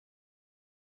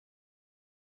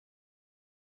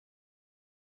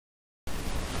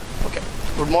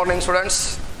morning,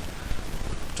 students.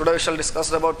 Today we shall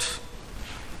discuss about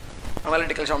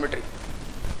analytical geometry.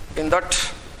 In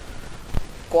that,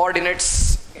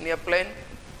 coordinates in a plane,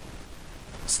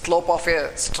 slope of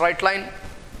a straight line,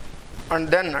 and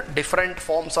then different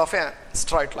forms of a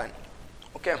straight line.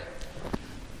 Okay.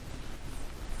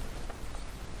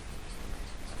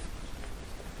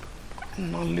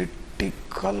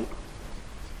 Analytical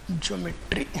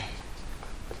geometry.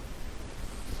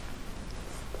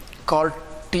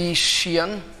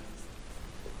 Cartesian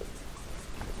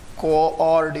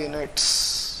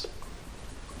coordinates.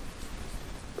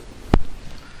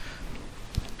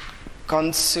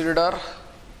 Consider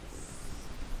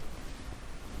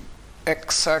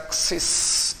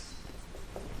x-axis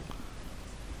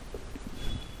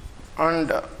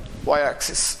and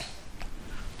y-axis,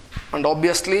 and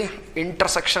obviously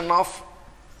intersection of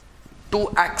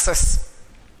two axes,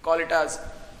 call it as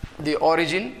the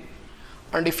origin.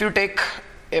 And if you take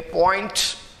a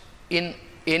point in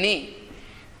any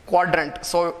quadrant,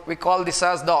 so we call this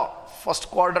as the first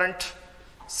quadrant,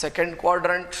 second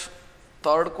quadrant,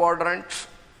 third quadrant,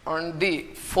 and the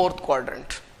fourth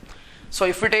quadrant. So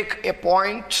if we take a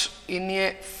point in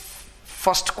a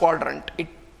first quadrant, it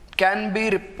can be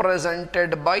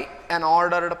represented by an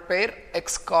ordered pair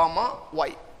x comma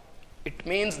y. It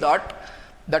means that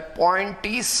that point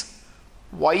is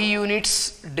y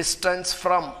units distance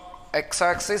from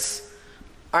x-axis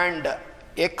and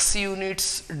x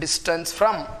units distance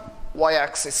from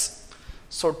y-axis.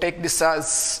 So take this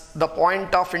as the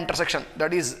point of intersection,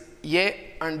 that is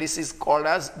A, and this is called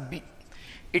as B.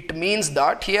 It means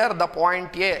that here the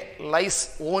point A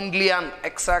lies only on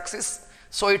x-axis,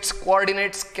 so its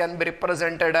coordinates can be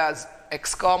represented as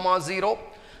x comma 0.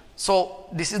 So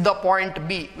this is the point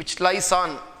B which lies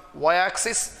on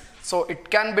y-axis, so it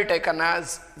can be taken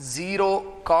as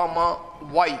 0 comma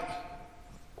y.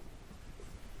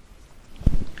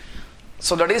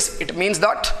 So that is, it means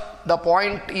that the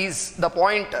point is the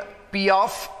point P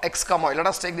of x comma y. Let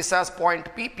us take this as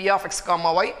point P, P of x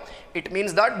comma y. It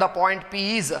means that the point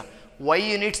P is y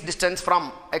units distance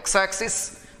from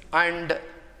x-axis and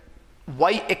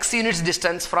y x units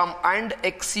distance from and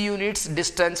x units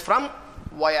distance from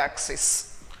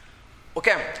y-axis.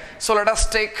 Okay, so let us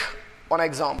take one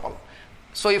example.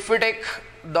 So if we take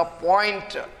the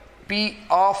point P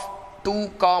of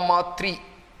 2 comma 3,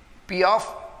 P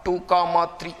of 2 comma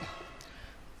 3.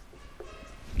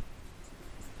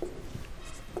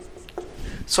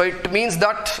 So it means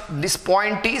that this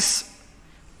point is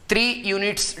 3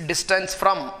 units distance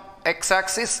from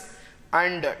x-axis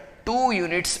and 2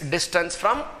 units distance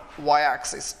from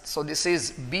y-axis. So this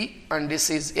is B and this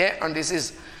is A and this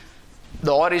is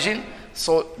the origin.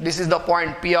 So this is the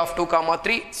point P of 2 comma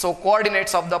 3. So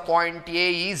coordinates of the point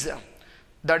A is,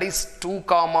 that is 2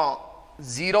 comma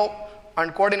 0,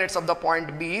 and coordinates of the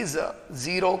point B is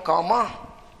 0 comma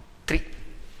 3.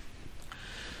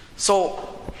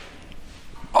 So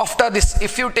after this,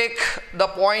 if you take the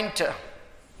point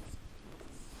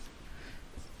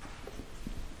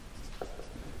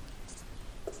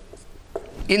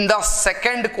in the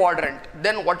second quadrant,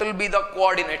 then what will be the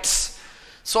coordinates?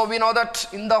 So we know that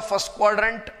in the first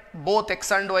quadrant both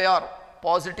x and y are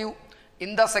positive.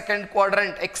 In the second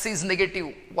quadrant x is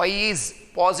negative, y is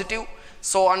positive.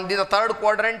 So and in the third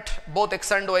quadrant both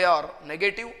x and y are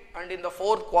negative, and in the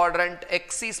fourth quadrant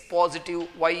x is positive,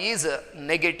 y is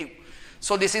negative.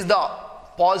 So this is the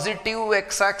positive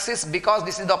x-axis, because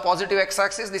this is the positive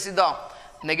x-axis, this is the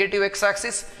negative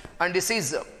x-axis, and this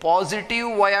is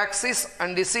positive y-axis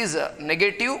and this is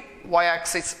negative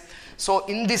y-axis. So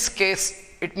in this case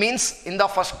it means in the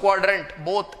first quadrant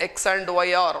both x and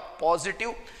y are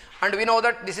positive, and we know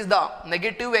that this is the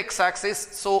negative x-axis.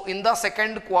 So in the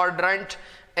second quadrant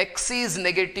x is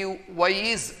negative, y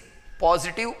is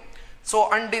positive.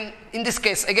 So and in this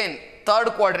case again third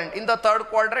quadrant, in the third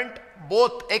quadrant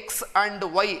both x and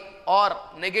y are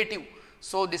negative.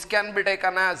 So this can be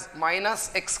taken as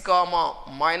minus x comma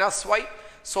minus y.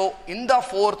 So in the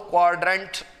fourth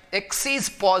quadrant x is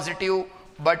positive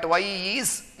but y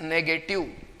is negative.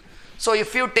 So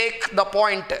if you take the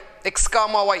point x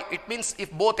comma y, it means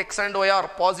if both x and y are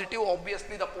positive,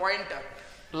 obviously the point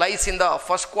lies in the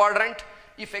first quadrant.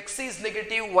 If x is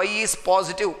negative, y is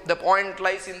positive, the point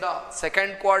lies in the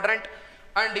second quadrant.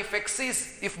 And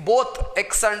if both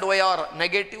x and y are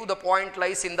negative, the point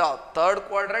lies in the third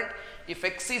quadrant. If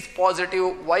x is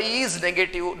positive, y is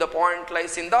negative, the point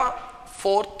lies in the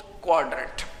fourth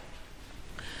quadrant.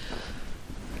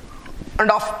 And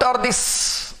after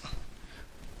this,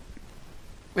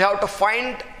 we have to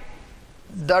find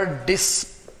the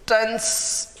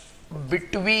distance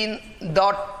between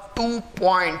the 2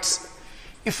 points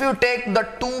If you take the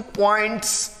 2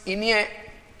 points in a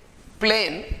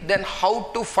plane, then how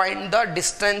to find the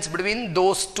distance between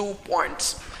those 2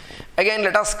 points? Again,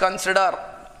 let us consider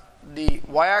the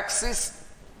y-axis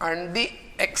and the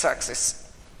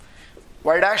x-axis.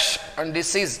 Y dash, and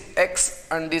this is x,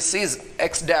 and this is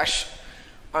x dash,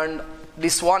 and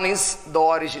this one is the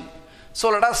origin. So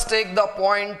let us take the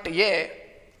point A,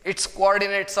 its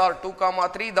coordinates are 2,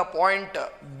 3, the point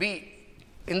B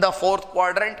in the 4th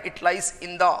quadrant, it lies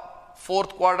in the 4th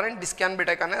quadrant, this can be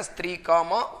taken as 3,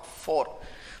 4.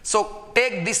 So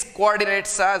take this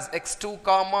coordinates as x2,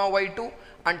 y2,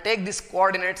 and take this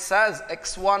coordinates as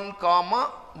x1,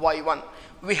 y1.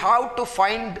 We have to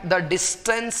find the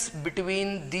distance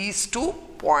between these 2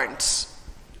 points.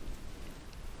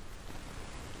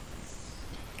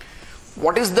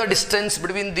 What is the distance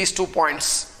between these 2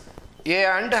 points, A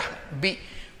and B?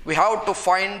 We have to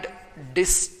find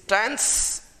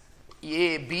distance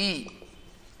AB.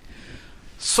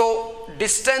 So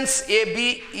distance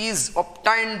AB is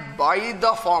obtained by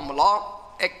the formula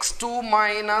x2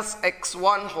 minus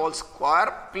x1 whole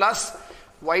square plus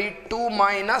y2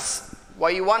 minus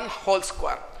y1 whole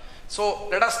square. So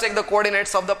let us take the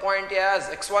coordinates of the point A as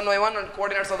x1, y1 and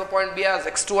coordinates of the point B as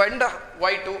x2 and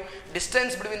y2.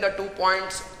 Distance between the 2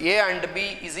 points A and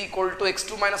B is equal to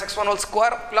x2 minus x1 whole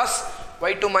square plus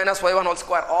y2 minus y1 whole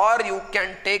square, or you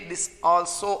can take this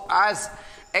also as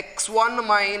x1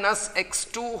 minus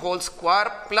x2 whole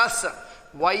square plus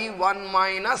y1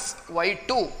 minus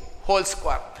y2 whole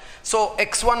square. So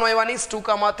x1 y1 is 2,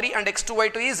 3 and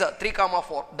x2 y2 is 3,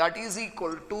 4. That is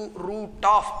equal to root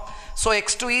of, so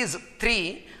x2 is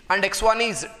 3 and x1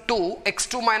 is 2,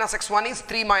 x2 minus x1 is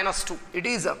 3 minus 2. It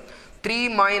is 3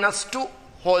 minus 2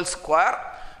 whole square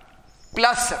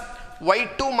plus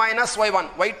y2 minus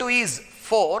y1. y2 is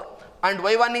 4 and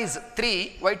y1 is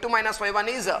 3. y2 minus y1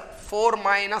 is 4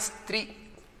 minus 3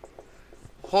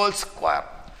 whole square,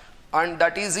 and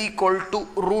that is equal to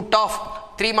root of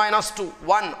 3 minus 2,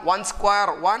 1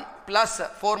 square 1 plus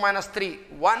 4 minus 3,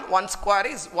 1 square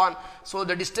is 1. So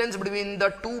the distance between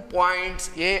the 2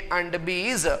 points A and B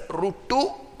is root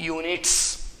 2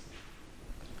 units.